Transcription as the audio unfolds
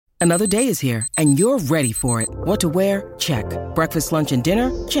Another day is here, and you're ready for it. What to wear? Check. Breakfast, lunch, and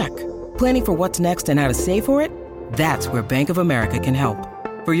dinner? Check. Planning for what's next and how to save for it? That's where Bank of America can help.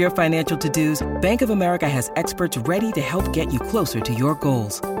 For your financial to-dos, Bank of America has experts ready to help get you closer to your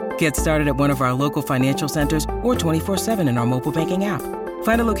goals. Get started at one of our local financial centers or 24/7 in our mobile banking app.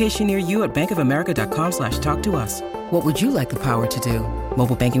 Find a location near you at bankofamerica.com/talktous. What would you like the power to do?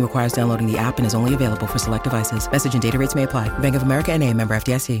 Mobile banking requires downloading the app and is only available for select devices. Message and data rates may apply. Bank of America N.A., member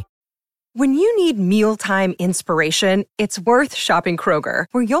FDIC. When you need mealtime inspiration, it's worth shopping Kroger,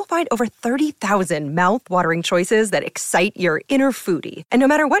 where you'll find over 30,000 mouth-watering choices that excite your inner foodie. And no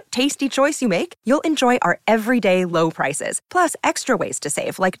matter what tasty choice you make, you'll enjoy our everyday low prices, plus extra ways to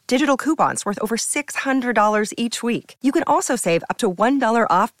save, like digital coupons worth over $600 each week. You can also save up to $1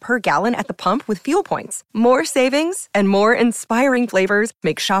 off per gallon at the pump with fuel points. More savings and more inspiring flavors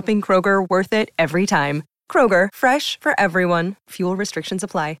make shopping Kroger worth it every time. Kroger, fresh for everyone. Fuel restrictions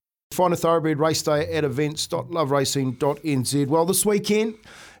apply. Find a thoroughbred race day at events.loveracing.nz. Well, this weekend,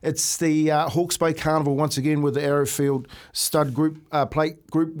 it's the Hawke's Bay Carnival once again with the Arrowfield Stud Group Plate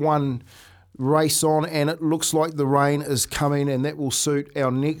Group 1 race on, and it looks like the rain is coming, and that will suit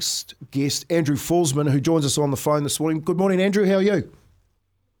our next guest, Andrew Forsman, who joins us on the phone this morning. Good morning, Andrew. How are you?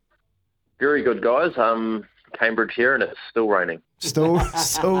 Very good, guys. Cambridge here, and it's still raining. Still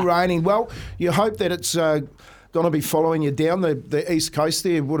raining. Well, you hope that it's going to be following you down the east coast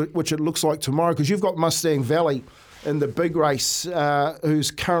there, which it looks like tomorrow, because you've got Mustang Valley in the big race,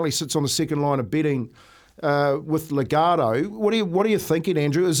 who's currently sits on the second line of betting with Legato. What are you thinking,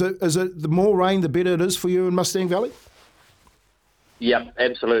 Andrew? Is it the more rain, the better it is for you in Mustang Valley? Yep,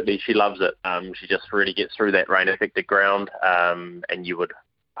 absolutely. She loves it. She just really gets through that rain-affected ground, and you would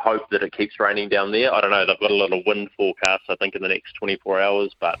hope that it keeps raining down there. I don't know. They've got a little wind forecast, I think, in the next 24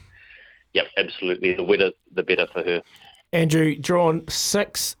 hours, but yep, absolutely. The wetter, the better for her. Andrew, drawn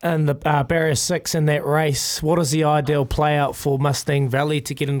 6 in the barrier 6 in that race. What is the ideal play out for Mustang Valley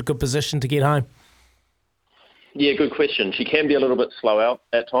to get in a good position to get home? Yeah, good question. She can be a little bit slow out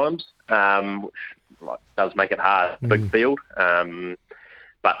at times, which does make it hard. Big field.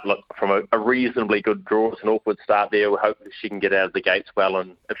 But look, from a reasonably good draw, it's an awkward start there. We hope that she can get out of the gates well.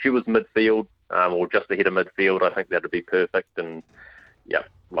 And if she was midfield or just ahead of midfield, I think that would be perfect. And yeah,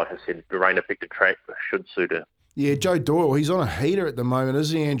 like I said, the rain-affected track should suit her. Yeah, Joe Doyle, he's on a heater at the moment,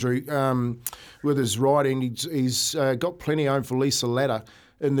 isn't he, Andrew? With his riding, he's got plenty home for Lisa Latta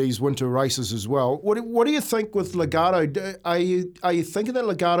in these winter races as well. What do you think with Legato? Are you thinking that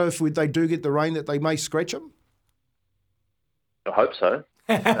Legato, if they do get the rain, that they may scratch him? I hope so.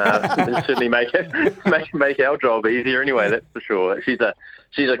 Certainly make our job easier anyway. That's for sure. She's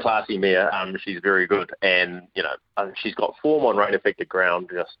a classy mare. She's very good, and she's got form on rain-affected ground.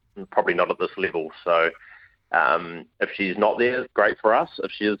 Just probably not at this level. So if she's not there, great for us.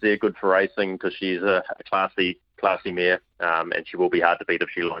 If she is there, good for racing, because she's a classy mare, and she will be hard to beat if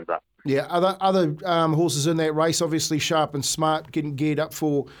she lines up. Yeah. Other horses in that race, obviously Sharp and Smart, getting geared up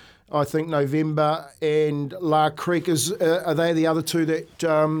for, I think, November, and La Creek. Are they the other two that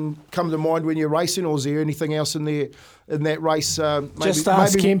come to mind when you're racing, or is there anything else in that race? Just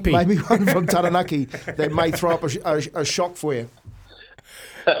ask Kempy. Maybe one from Taranaki that may throw up a shock for you.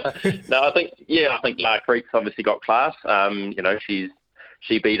 No, I think La Creek's obviously got class.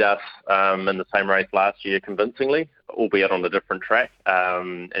 She beat us in the same race last year convincingly, albeit on a different track.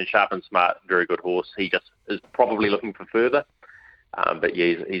 And Sharp and Smart, very good horse. He just is probably looking for further. But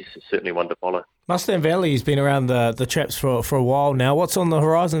yeah, he's certainly one to follow. Mustang Valley has been around the traps for a while now. What's on the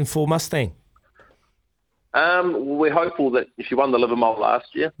horizon for Mustang? We're hopeful that she won the Livermore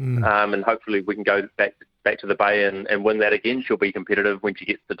last year, and hopefully we can go back to the Bay and win that again. She'll be competitive when she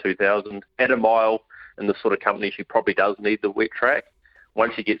gets to 2,000. At a mile, in the sort of company, she probably does need the wet track.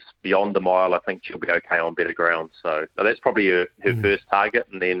 Once she gets beyond the mile, I think she'll be okay on better ground. So that's probably her first target,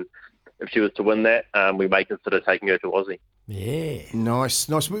 and then if she was to win that, we may consider taking her to Aussie. Yeah. Nice.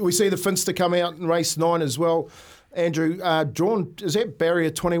 We see the Finster come out in race 9 as well. Andrew, drawn, is that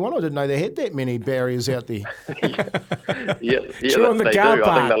barrier 21? I didn't know they had that many barriers out there. yeah, Drawn the car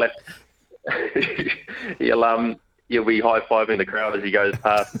park. He'll be high-fiving the crowd as he goes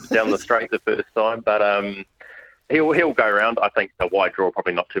past down the straight the first time, but he'll go around. I think a wide draw,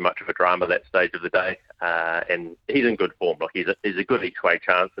 probably not too much of a drama that stage of the day, and he's in good form. Like he's a good each-way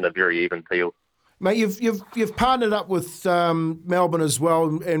chance and a very even field. Mate, you've partnered up with Melbourne as well,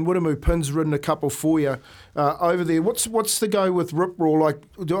 and Wiremu Pin's ridden a couple for you over there. What's the go with Rip Raw? Like,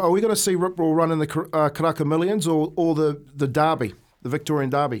 are we going to see Rip Raw run in the Karaka Millions or the Derby, the Victorian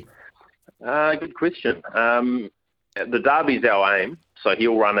Derby? Good question. The Derby's our aim, so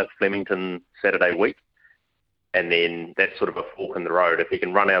he'll run at Flemington Saturday week. and then that's sort of a fork in the road. If he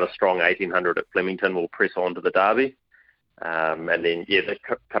can run out a strong 1800 at Flemington, we'll press on to the Derby. And then, the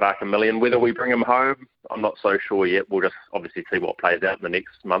Karaka Million, whether we bring him home, I'm not so sure yet. We'll just obviously see what plays out in the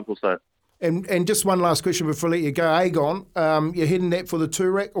next month or so. And just one last question before I let you go. Aegon, you're heading that for the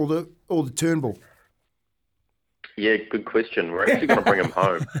Toorak or the Turnbull? Yeah, good question. We're actually going to bring him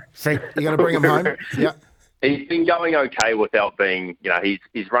home. You're going to bring him home? Yeah. He's been going okay without being,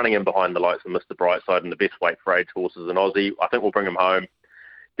 he's running in behind the likes of Mr. Brightside and the best weight for age horses in Aussie. I think we'll bring him home,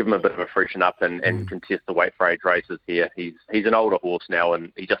 give him a bit of a freshen up and contest the weight for age races here. He's an older horse now,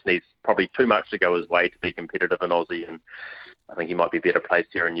 and he just needs probably too much to go his way to be competitive in Aussie, and I think he might be better placed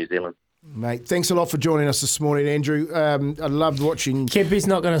here in New Zealand. Mate, thanks a lot for joining us this morning, Andrew. I loved watching. Kempy's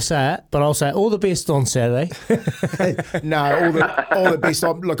not going to say it, but I'll say all the best on Saturday. No, all the best.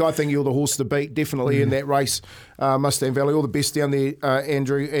 Look, I think you're the horse to beat, definitely in that race, Mustang Valley. All the best down there,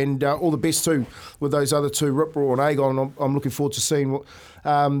 Andrew, and all the best too with those other two, Rip Roar and Aegon. I'm looking forward to seeing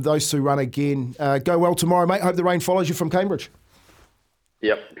those two run again. Go well tomorrow, mate. Hope the rain follows you from Cambridge.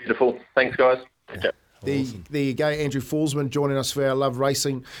 Yep, beautiful. Thanks, guys. Okay. There you go, Andrew Forsman joining us for our Love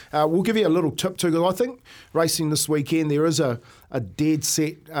Racing. We'll give you a little tip too, because I think racing this weekend there is a dead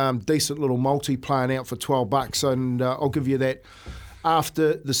set, decent little multi playing out for $12, and I'll give you that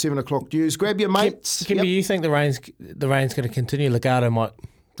after the 7 o'clock news. Grab your mates. Kempy, you think the rain's going to continue? Legato might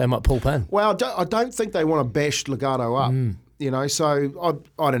pull pin. Well, I don't think they want to bash Legato up. So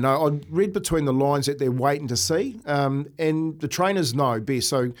I don't know. I read between the lines that they're waiting to see, and the trainers know best.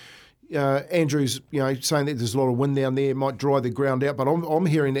 So. Andrew's, saying that there's a lot of wind down there, it might dry the ground out, but I'm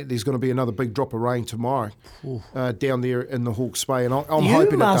hearing that there's going to be another big drop of rain tomorrow down there in the Hawke's Bay, and I'm hoping it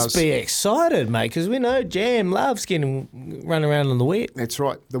does. You must be excited, mate, because we know Jam loves run around in the wet. That's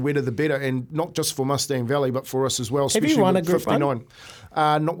right. The wetter the better, and not just for Mustang Valley, but for us as well. Have you won a Group 59.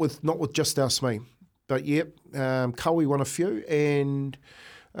 Not with just our SME, but Kawi won a few, and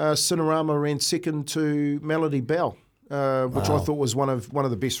Cinerama ran second to Melody Bell. Which I thought was one of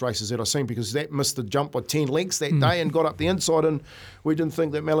the best races that I've seen, because that missed the jump by 10 lengths that day and got up the inside, and we didn't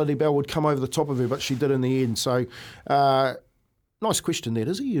think that Melody Bell would come over the top of her, but she did in the end. So, nice question that,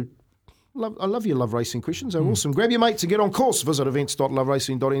 is it? I love your Love Racing questions. They're awesome. Grab your mate to get on course. Visit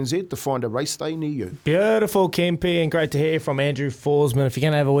events.loveracing.nz to find a race day near you. Beautiful, Kempy, and great to hear from Andrew Forsman. If you're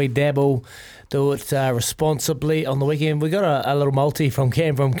going to have a wee dabble, do it responsibly on the weekend. We got a little multi from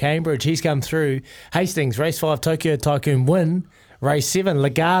Cam from Cambridge. He's come through. Hastings, race 5, Tokyo Tycoon win. Race 7,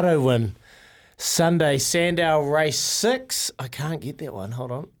 Legato win. Sunday, Sandow, race 6. I can't get that one.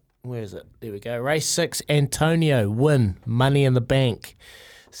 Hold on. Where is it? There we go. Race 6, Antonio win. Money in the bank.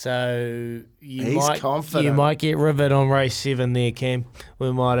 So you might get rivet on race 7 there, Cam.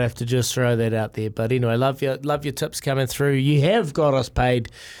 We might have to just throw that out there. But anyway, love your tips coming through. You have got us paid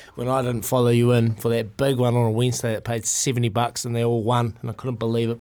when I didn't follow you in for that big one on a Wednesday that paid $70 and they all won, and I couldn't believe it.